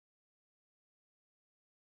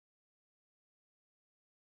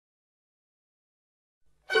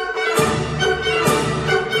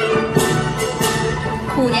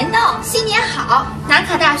好，南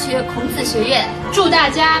卡大学孔子学院祝大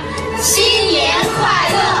家新年快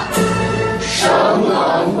乐，生龙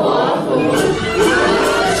活虎，福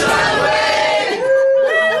传威，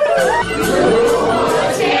福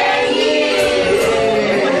千亿，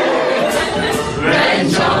人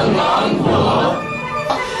称王国，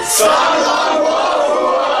生龙活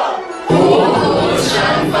虎，虎虎生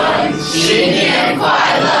风，新年快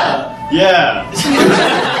乐 ！Yeah.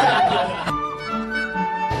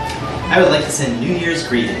 I would like to send New Year's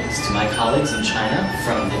greetings to my colleagues in China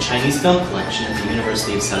from the Chinese Film Collection at the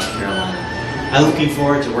University of South Carolina. I'm looking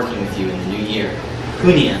forward to working with you in the new year.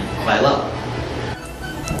 虎年快乐！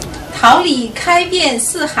桃李开遍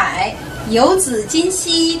四海，游子今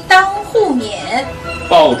夕当户年。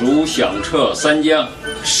爆竹响彻三江，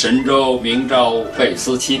神州明朝倍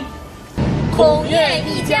思亲。孔宴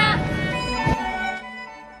一家。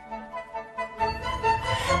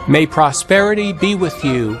May prosperity be with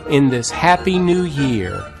you in this happy new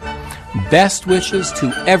year. Best wishes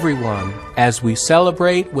to everyone as we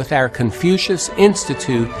celebrate with our Confucius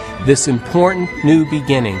Institute this important new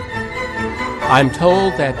beginning. I'm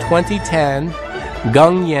told that 2010,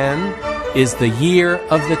 Gung Yen, is the year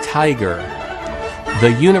of the tiger.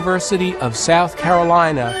 The University of South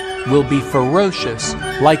Carolina will be ferocious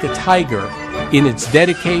like a tiger in its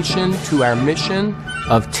dedication to our mission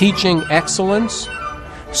of teaching excellence,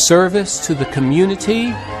 service to the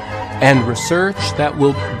community, and research that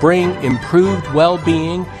will bring improved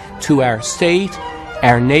well-being to our state,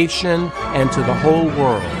 our nation, and to the whole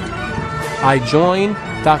world. I join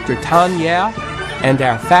Dr. Tanya and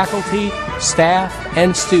our faculty, staff,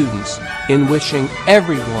 and students in wishing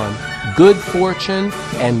everyone good fortune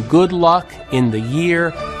and good luck in the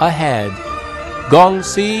year ahead. Gong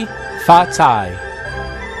Si Fa Cai.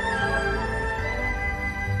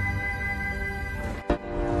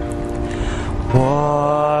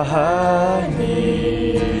 我和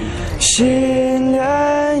你心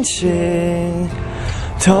连心，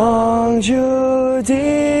同住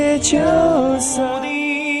地球村，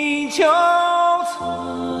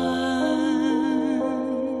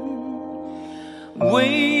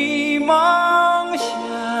为梦想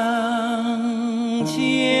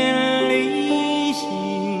千里行，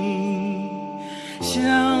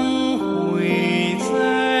相会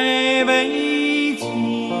在北京。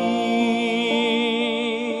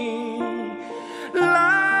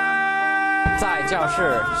在教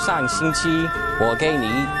室上星期，我给你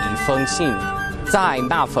一封信，在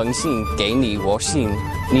那封信给你我信。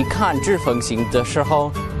你看这封信的时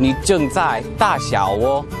候，你正在大笑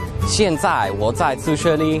我。现在我在宿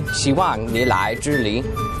舍里，希望你来这里，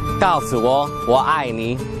告诉我我爱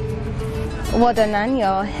你。我的男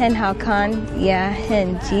友很好看，也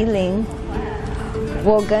很机灵。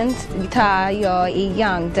我跟他有一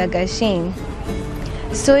样的个性，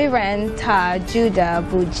虽然他住得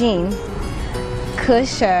不近，可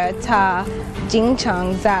是他经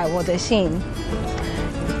常在我的心。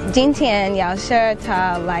今天要是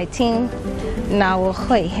他来听，那我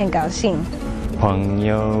会很高兴。朋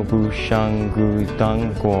友不想孤单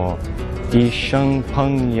过，一生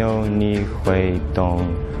朋友你会懂，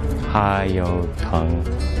还有疼，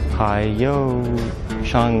还有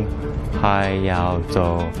伤，还要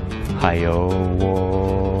走，还有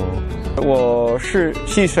我。我是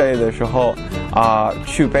7岁的时候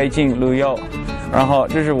去北京旅游，然后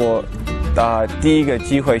这是我第一个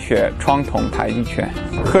机会学传统太极拳。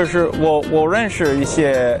可是我认识一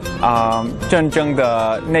些真正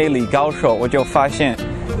的内力高手，我就发现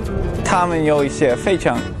他们有一些非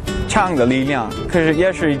常强的力量，可是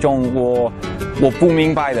也是一种我不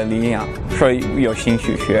明白的力量，所以有兴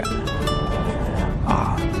趣学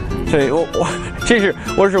所以其实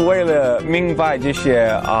我是为了明白这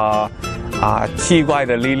些奇怪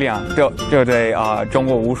的力量，就对中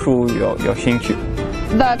国武术有兴趣。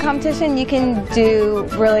The competition, you can do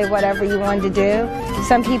really whatever you wanted to do.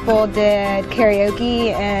 Some people did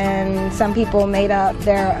karaoke and some people made up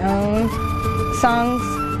their own songs.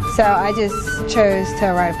 So I just chose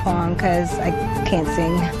to write a poem because I can't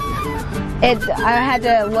sing. I had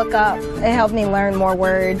to look up, it helped me learn more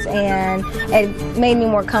words and it made me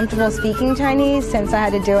more comfortable speaking Chinese since I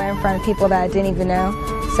had to do it in front of people that I didn't even know.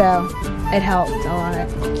 So it helped a lot.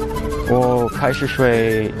 我开始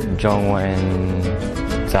学中文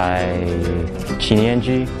在7年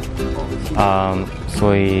级，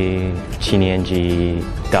所以7年级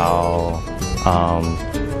到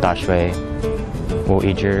大学，我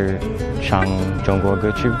一直唱中国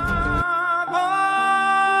歌曲。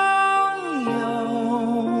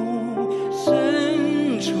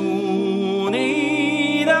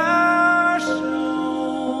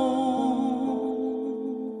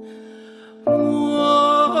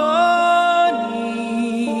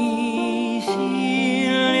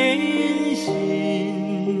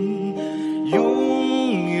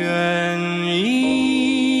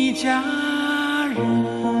Thank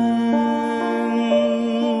you.